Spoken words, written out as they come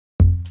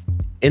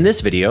In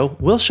this video,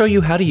 we'll show you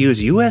how to use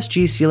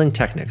USG Ceiling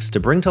Technix to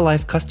bring to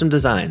life custom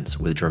designs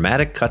with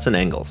dramatic cuts and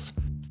angles.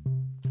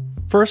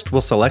 First,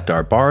 we'll select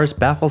our bars,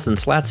 baffles, and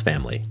slats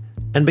family,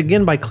 and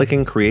begin by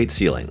clicking Create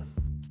Ceiling.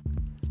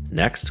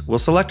 Next, we'll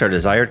select our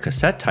desired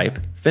cassette type,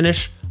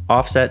 finish,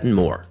 offset, and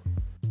more.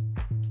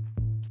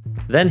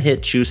 Then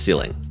hit Choose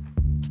Ceiling.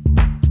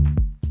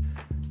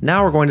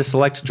 Now we're going to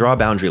select Draw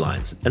Boundary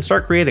Lines and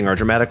start creating our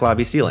dramatic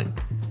lobby ceiling.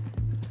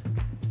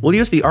 We'll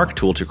use the Arc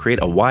tool to create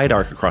a wide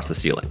arc across the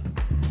ceiling.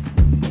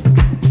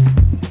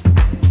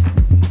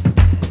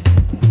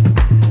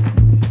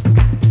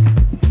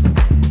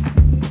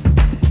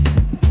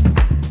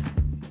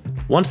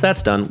 Once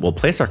that's done, we'll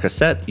place our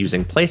cassette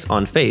using Place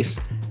on Face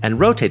and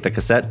rotate the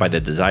cassette by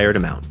the desired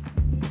amount.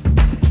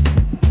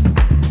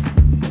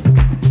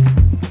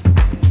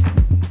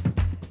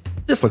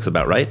 This looks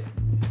about right.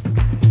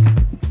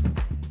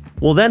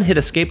 We'll then hit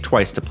Escape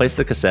twice to place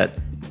the cassette,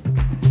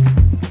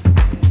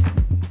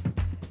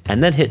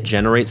 and then hit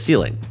Generate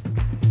Ceiling.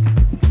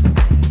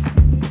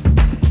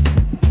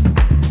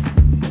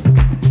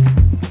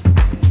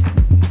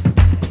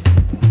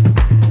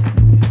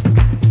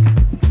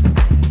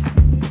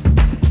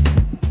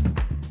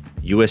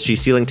 USG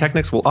Ceiling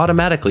Technix will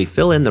automatically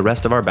fill in the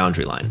rest of our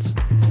boundary lines.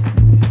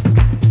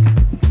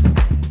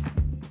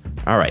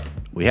 Alright,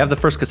 we have the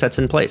first cassettes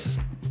in place.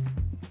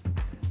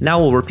 Now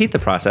we'll repeat the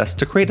process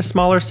to create a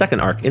smaller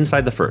second arc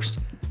inside the first,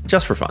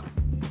 just for fun.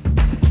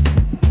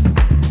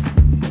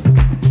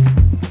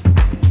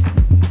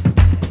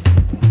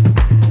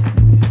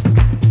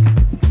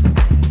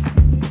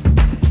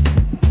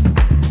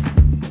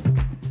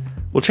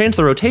 We'll change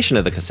the rotation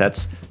of the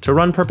cassettes to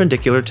run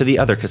perpendicular to the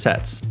other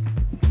cassettes.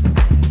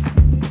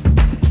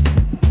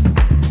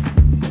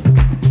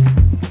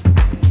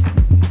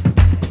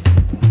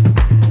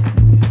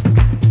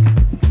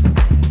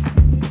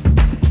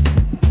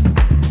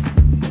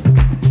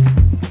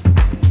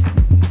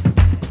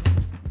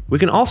 We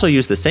can also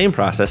use the same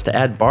process to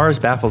add bars,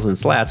 baffles, and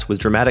slats with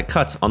dramatic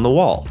cuts on the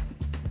wall.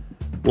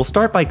 We'll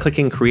start by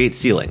clicking Create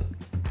Ceiling,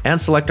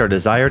 and select our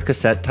desired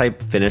cassette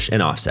type, finish,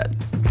 and offset.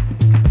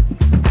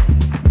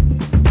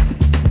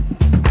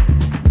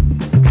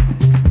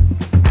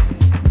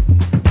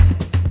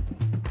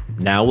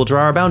 Now we'll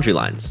draw our boundary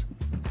lines.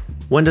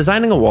 When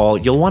designing a wall,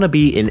 you'll want to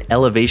be in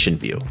elevation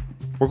view.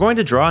 We're going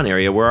to draw an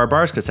area where our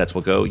bars cassettes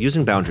will go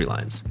using boundary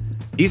lines.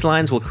 These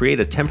lines will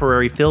create a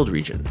temporary filled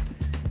region.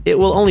 It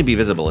will only be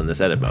visible in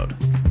this edit mode.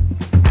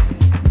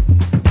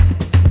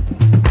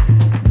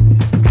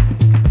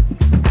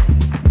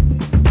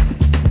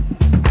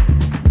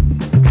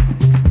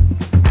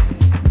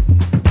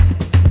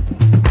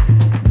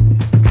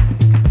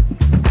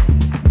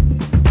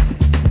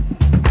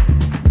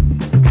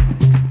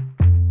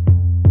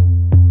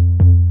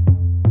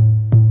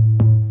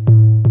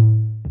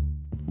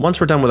 Once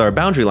we're done with our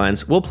boundary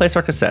lines, we'll place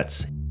our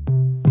cassettes.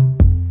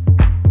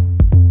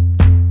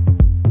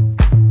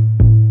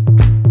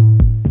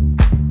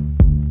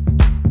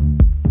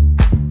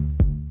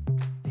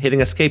 Hitting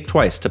Escape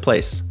twice to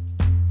place.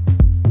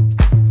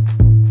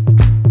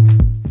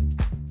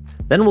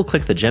 Then we'll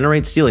click the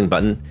Generate Ceiling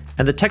button,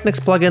 and the Technix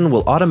plugin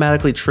will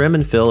automatically trim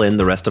and fill in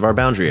the rest of our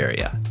boundary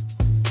area.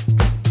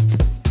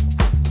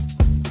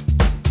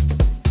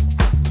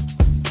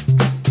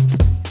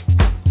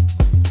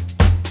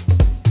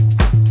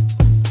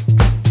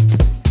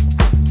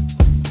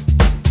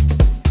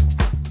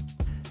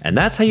 And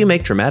that's how you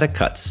make dramatic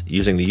cuts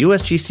using the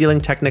USG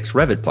Ceiling Technix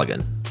Revit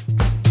plugin.